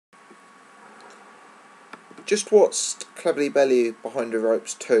Just watched Cleverly Bellew Behind the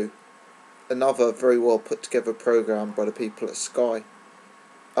Ropes 2, another very well put together programme by the people at Sky.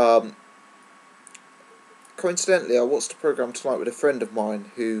 Coincidentally, I watched a programme tonight with a friend of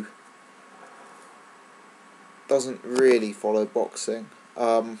mine who doesn't really follow boxing.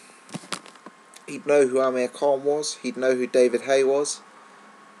 He'd know who Amir Khan was, he'd know who David Haye was,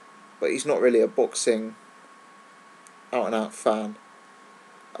 but he's not really a boxing out-and-out fan.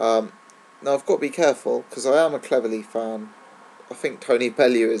 Now I've got to be careful, because I am a Cleverly fan. I think Tony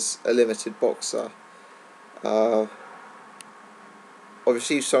Bellew is a limited boxer. I've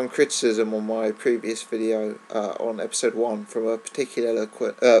received some criticism on my previous video on episode 1 from a particularly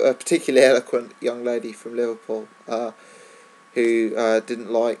eloquent young lady from Liverpool who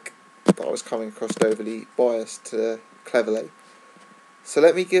didn't like that I was coming across overly biased to Cleverly. So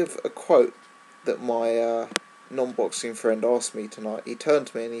let me give a quote that my non-boxing friend asked me tonight. He turned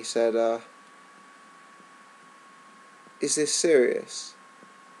to me and he said, "Is this serious?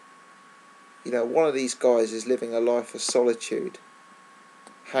 You know, one of these guys is living a life of solitude,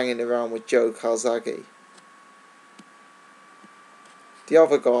 hanging around with Joe Calzaghe. The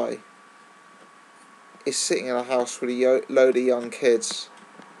other guy is sitting in a house with a load of young kids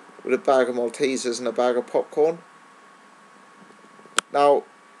with a bag of Maltesers and a bag of popcorn." Now,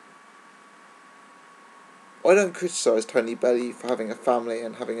 I don't criticise Tony Bellew for having a family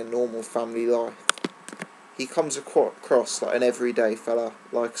and having a normal family life. He comes across like an everyday fella,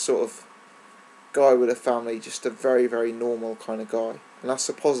 like a sort of guy with a family, just a very, very normal kind of guy. And that's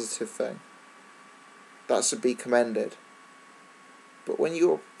a positive thing. That's to be commended. But when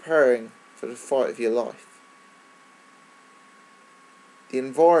you're preparing for the fight of your life, the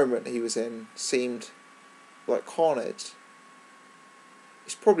environment he was in seemed like carnage.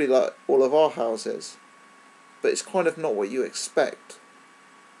 It's probably like all of our houses, but it's kind of not what you expect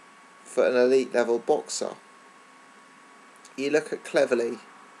for an elite level boxer. You look at Cleverly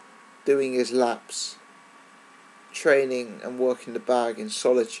doing his laps, training and working the bag in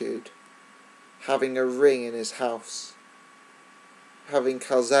solitude, having a ring in his house, having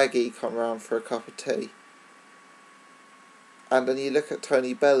Calzaghe come round for a cup of tea. And then you look at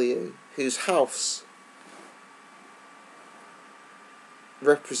Tony Bellew, whose house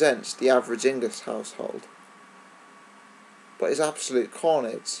represents the average English household, but is absolute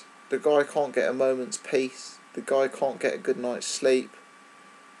carnage. The guy can't get a moment's peace. The guy can't get a good night's sleep.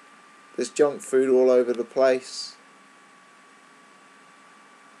 There's junk food all over the place.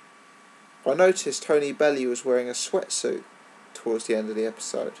 I noticed Tony Bellew was wearing a sweatsuit towards the end of the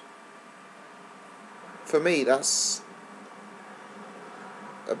episode. For me, that's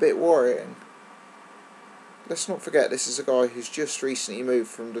a bit worrying. Let's not forget this is a guy who's just recently moved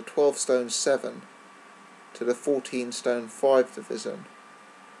from the 12 stone 7 to the 14 stone 5 division.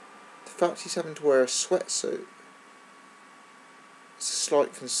 The fact he's having to wear a sweatsuit is a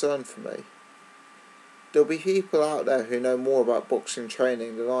slight concern for me. There'll be people out there who know more about boxing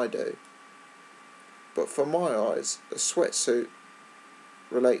training than I do, but from my eyes, a sweatsuit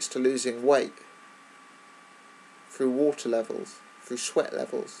relates to losing weight through water levels, through sweat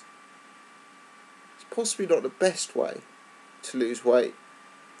levels. It's possibly not the best way to lose weight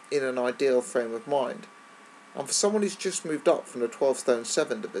in an ideal frame of mind. And for someone who's just moved up from the 12 stone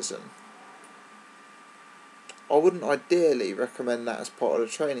 7 division, I wouldn't ideally recommend that as part of the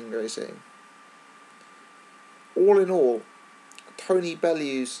training regime. All in all, Tony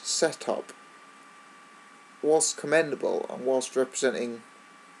Bellew's setup, whilst commendable and whilst representing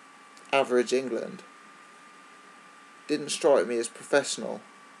average England, didn't strike me as professional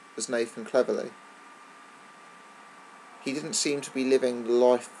as Nathan Cleverly. He didn't seem to be living the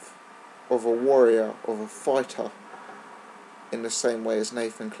life of a warrior, of a fighter, in the same way as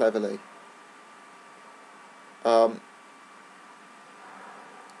Nathan Cleverly.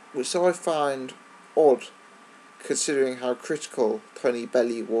 Which I find odd, considering how critical Tony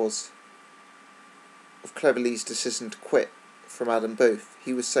Bellew was of Cleverly's decision to quit from Adam Booth.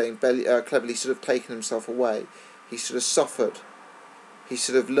 He was saying Cleverly should have taken himself away. He should have suffered. He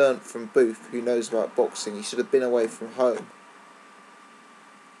should have learnt from Booth, who knows about boxing. He should have been away from home.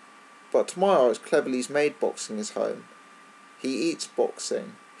 But to my eyes, Cleverly's made boxing his home. He eats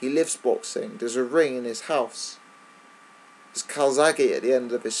boxing. He lives boxing. There's a ring in his house. There's Calzaghe at the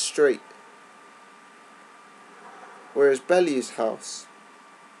end of his street. Whereas Bellew's house,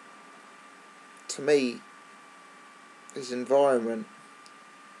 to me, his environment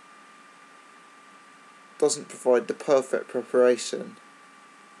doesn't provide the perfect preparation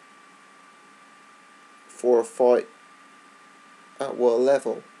for a fight at world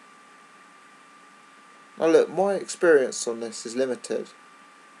level. Now look, my experience on this is limited.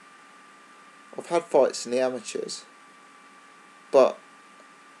 I've had fights in the amateurs, but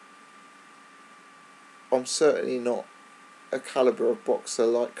I'm certainly not a calibre of boxer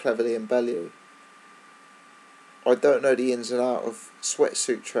like Cleverley and Bellew. I don't know the ins and outs of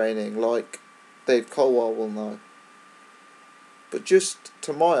sweatsuit training like Dave Colwell will know. But just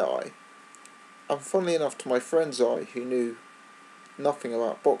to my eye, and funnily enough to my friend's eye who knew nothing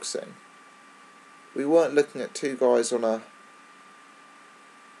about boxing, we weren't looking at two guys on a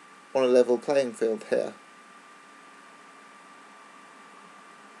level playing field here.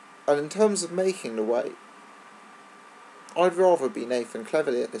 And in terms of making the weight, I'd rather be Nathan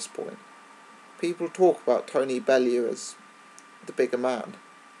Cleverley at this point. People talk about Tony Bellew as the bigger man,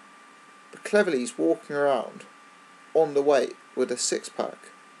 but Cleverley's walking around on the weight with a six-pack,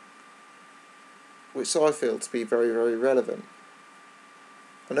 which I feel to be very, very relevant.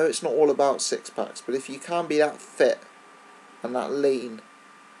 I know it's not all about six-packs, but if you can be that fit and that lean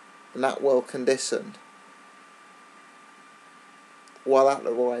and that well conditioned while at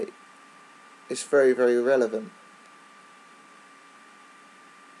the weight, it's very, very relevant.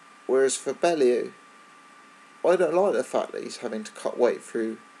 Whereas for Bellew, I don't like the fact that he's having to cut weight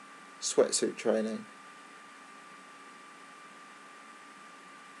through sweatsuit training.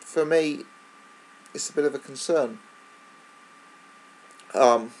 For me, it's a bit of a concern.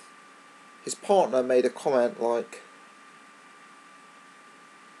 His partner made a comment like,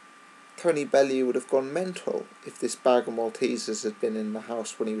 Tony Bellew would have gone mental if this bag of Maltesers had been in the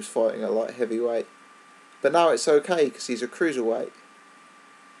house when he was fighting at light heavyweight. But now it's okay because he's a cruiserweight.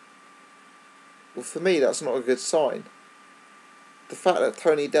 Well, for me, that's not a good sign. The fact that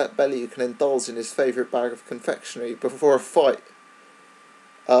Tony Bellew can indulge in his favourite bag of confectionery before a fight,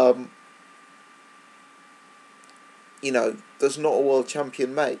 does not a world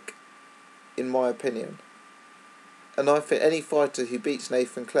champion make, in my opinion. And I think any fighter who beats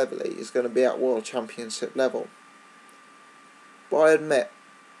Nathan Cleverley is going to be at world championship level. But I admit,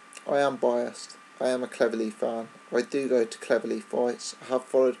 I am biased. I am a Cleverley fan. I do go to Cleverley fights. I have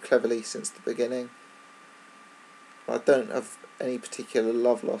followed Cleverley since the beginning. I don't have any particular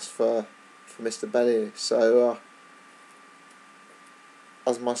love lost for Mr. Bellew. So,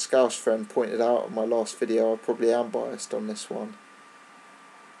 as my Scouse friend pointed out in my last video, I probably am biased on this one.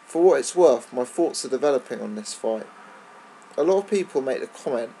 For what it's worth, my thoughts are developing on this fight. A lot of people make the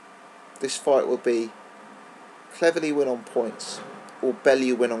comment this fight will be Cleverley win on points or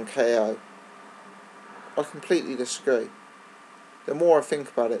Bellew win on KO. I completely disagree. The more I think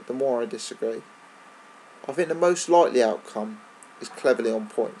about it, the more I disagree. I think the most likely outcome is Cleverley on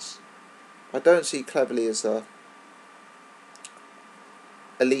points. I don't see Cleverley as a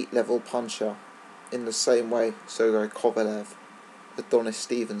elite level puncher in the same way Sergey Kovalev, Adonis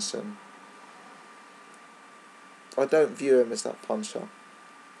Stevenson. I don't view him as that puncher.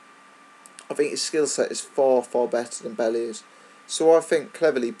 I think his skill set is far, far better than Bellew's. So I think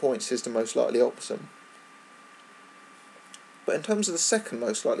Cleverley points is the most likely option. But in terms of the second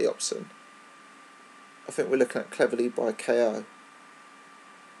most likely option, I think we're looking at Cleverley by KO.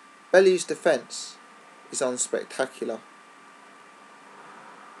 Bellew's defence is unspectacular.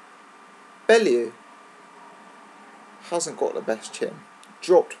 Bellew hasn't got the best chin.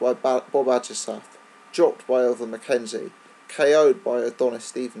 Dropped by Bob Agisaf, dropped by Elvin McKenzie, KO'd by Adonis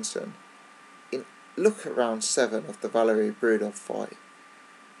Stevenson. Look at round 7 of the Valery Brudov fight.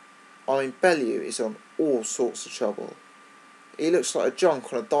 I mean, Bellew is on all sorts of trouble. He looks like a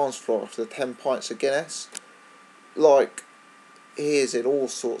junk on a dance floor after 10 pints of Guinness. Like, he is in all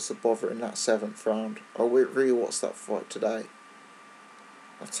sorts of bother in that 7th round. I re-watched that fight today.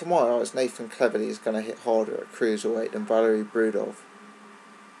 Now, to my eyes, Nathan Cleverley is going to hit harder at cruiserweight than Valery Brudov.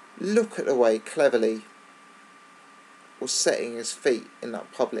 Look at the way Cleverley was setting his feet in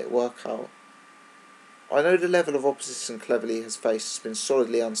that public workout. I know the level of opposition Cleverley has faced has been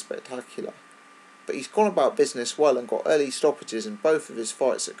solidly unspectacular, but he's gone about business well and got early stoppages in both of his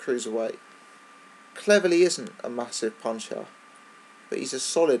fights at cruiserweight. Cleverley isn't a massive puncher, but he's a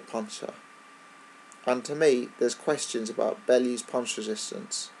solid puncher. And to me, there's questions about Bellew's punch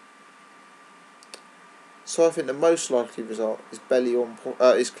resistance. So I think the most likely result is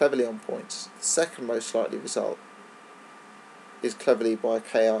Cleverley on points. The second most likely result is Cleverley by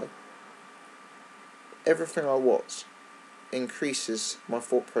KO. Everything I watch increases my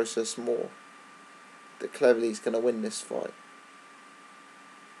thought process more that Cleverley's going to win this fight.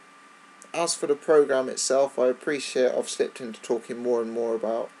 As for the programme itself, I appreciate I've slipped into talking more and more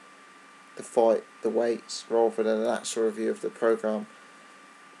about the fight, the weights, rather than an actual review of the programme.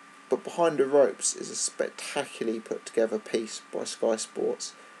 But Behind the Ropes is a spectacularly put together piece by Sky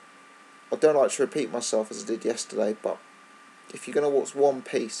Sports. I don't like to repeat myself as I did yesterday, but if you're going to watch one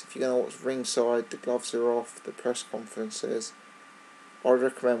piece, if you're going to watch ringside, the gloves are off, the press conferences, I'd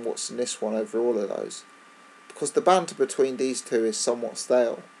recommend watching this one over all of those. Because the banter between these two is somewhat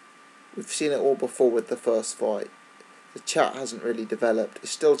stale. We've seen it all before with the first fight. The chat hasn't really developed.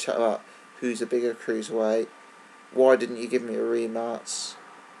 It's still chat about who's a bigger cruiserweight, why didn't you give me a rematch,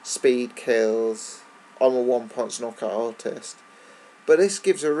 speed kills, I'm a one-punch knockout artist. But this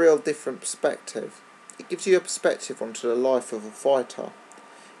gives a real different perspective. It gives you a perspective onto the life of a fighter.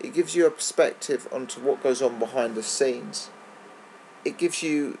 It gives you a perspective onto what goes on behind the scenes. It gives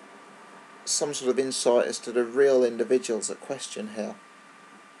you some sort of insight as to the real individuals at question here.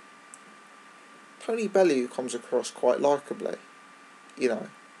 Tony Bellew comes across quite likeably, you know.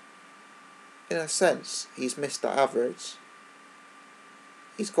 In a sense, he's Mr. Average.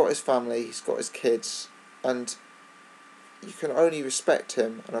 He's got his family, he's got his kids, and you can only respect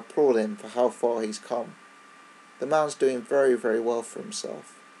him and applaud him for how far he's come. The man's doing very, very well for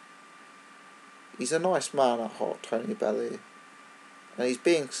himself. He's a nice man at heart, Tony Bellew, and he's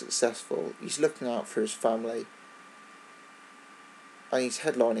being successful. He's looking out for his family, and he's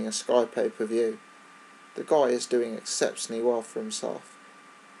headlining a Sky pay-per-view. The guy is doing exceptionally well for himself,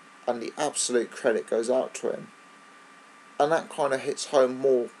 and the absolute credit goes out to him. And that kind of hits home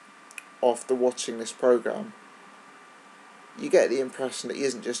more after watching this programme. You get the impression that he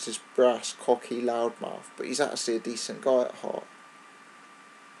isn't just this brash, cocky loudmouth, but he's actually a decent guy at heart.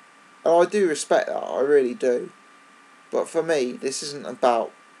 And I do respect that, I really do. But for me, this isn't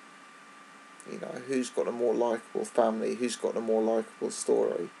about, who's got a more likeable family, who's got a more likeable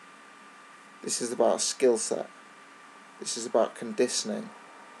story. This is about skill set. This is about conditioning.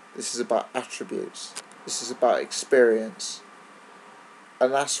 This is about attributes. This is about experience.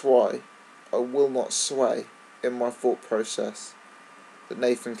 And that's why I will not sway in my thought process that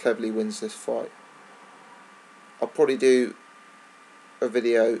Nathan Cleverly wins this fight. I'll probably do a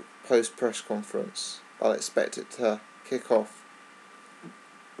video post press conference. I'll expect it to kick off.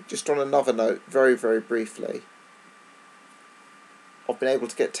 Just on another note, very, very briefly, I've been able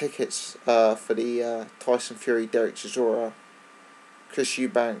to get tickets for the Tyson Fury, Derek Chisora, Chris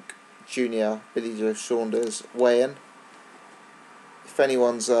Eubank Jr., Billy Joe Saunders weigh-in. If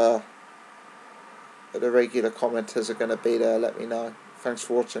anyone's the regular commenters are going to be there, let me know. Thanks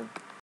for watching.